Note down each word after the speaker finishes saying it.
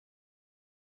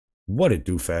What it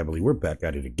do, family? We're back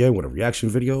at it again with a reaction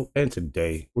video, and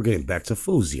today we're getting back to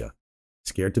Faouzia,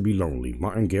 Scared to Be Lonely,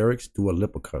 Martin Garrix do a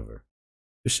Lipa cover.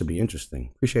 This should be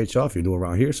interesting. Appreciate y'all. If you're new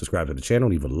around here, subscribe to the channel,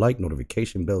 leave a like,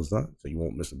 notification bells on so you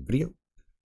won't miss a video.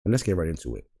 And let's get right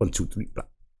into it. 1, 2, 3, blah.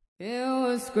 It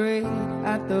was great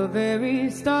at the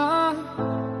very start.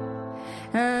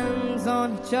 Hands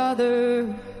on each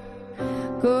other,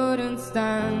 couldn't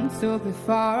stand to be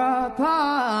far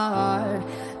apart.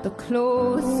 The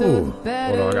closer the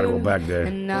better. Hold on, I gotta go back there.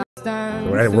 And now stand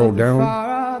when I rolled down,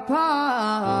 far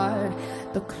apart.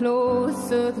 The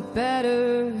closer the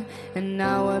better. And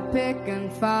now we're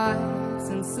picking fights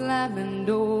and slamming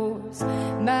doors,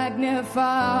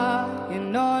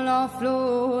 magnifying all our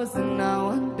flaws. And I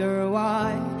wonder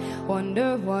why,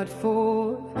 wonder what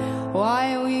for,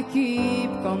 why we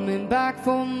keep coming back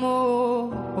for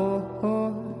more.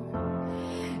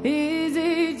 Is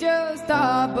it just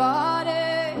our bodies?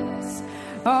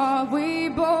 Are we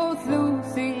both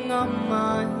losing our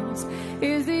minds?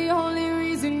 Is the only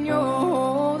reason you're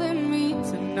holding me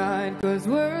tonight 'cause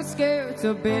we're scared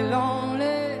to be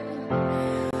lonely?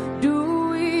 Do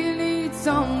we need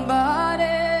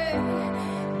somebody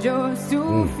just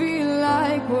to feel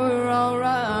like we're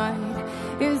alright?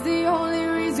 Is the only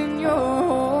reason you're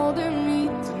holding me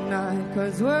tonight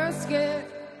 'cause we're scared?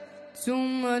 Too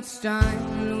much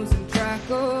time losing track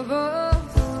of us.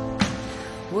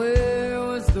 Where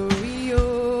was the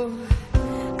real?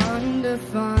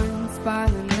 Undefined,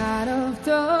 spiraling out of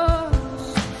touch.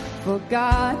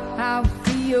 Forgot how it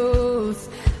feels.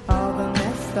 All the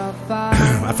messed up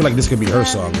vibes. I feel like this could be her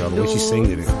song, yo. The way she's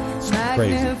singing it, it's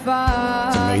crazy. It's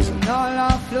amazing. All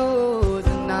our flows,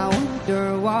 and I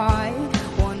wonder why,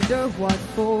 wonder what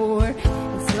for.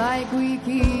 It's like we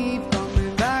keep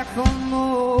coming back for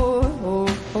more.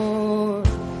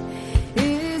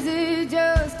 Is it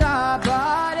just our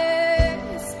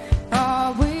bodies?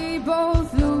 Are we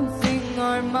both losing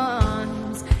our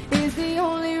minds? Is the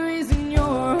only reason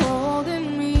you're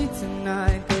holding me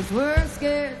tonight 'cause we're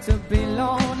scared to be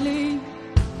lonely?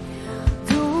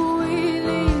 Do we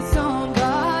need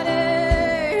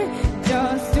somebody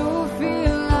just to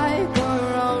feel like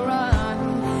we're alright?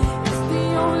 It's the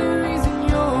only reason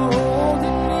you're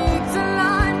holding me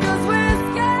tonight 'cause we're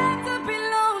scared to be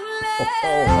lonely.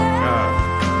 Oh my God.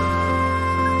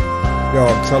 Yo,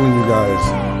 I'm telling you guys,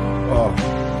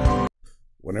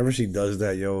 whenever she does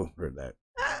that, yo, heard that,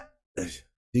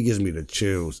 she gives me the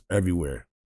chills everywhere.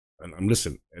 And I'm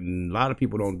listening, and a lot of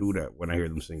people don't do that when I hear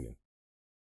them singing.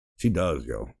 She does,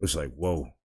 yo. It's like,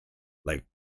 whoa, like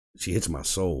she hits my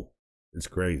soul. It's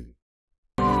crazy.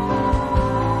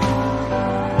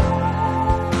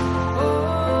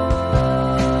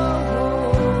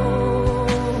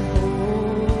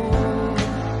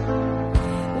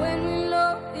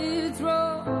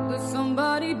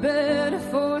 Better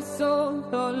for so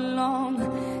long.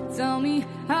 Tell me,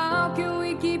 how can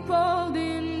we keep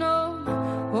holding on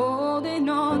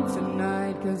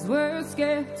tonight? 'Cause we're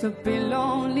scared to be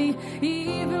lonely,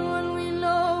 even when we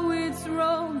know it's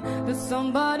wrong. There's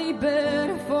somebody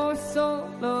better for so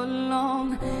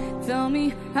long. Tell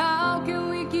me, how can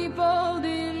we keep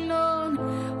holding on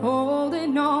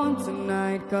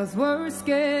tonight? 'Cause we're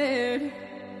scared.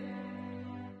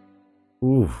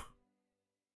 Ooh.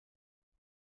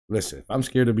 Listen, if I'm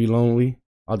scared to be lonely,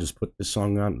 I'll just put this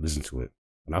song on and listen to it.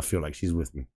 And I feel like she's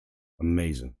with me.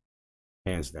 Amazing.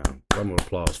 Hands down. Round of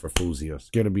applause for Faouzia.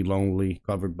 Scared to Be Lonely,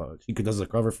 covered by, she does a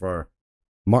cover for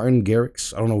Martin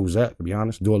Garrix. I don't know who's that, to be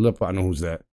honest. Do a Lipa, I know who's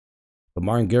that. But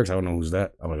Martin Garrix, I don't know who's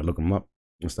that. I'm going to look him up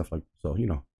and stuff like that. So, you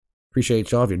know,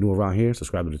 appreciate y'all. If you're new around here,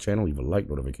 subscribe to the channel, leave a like,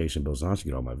 notification bells on so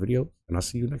you get all my videos. And I'll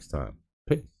see you next time.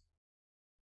 Peace.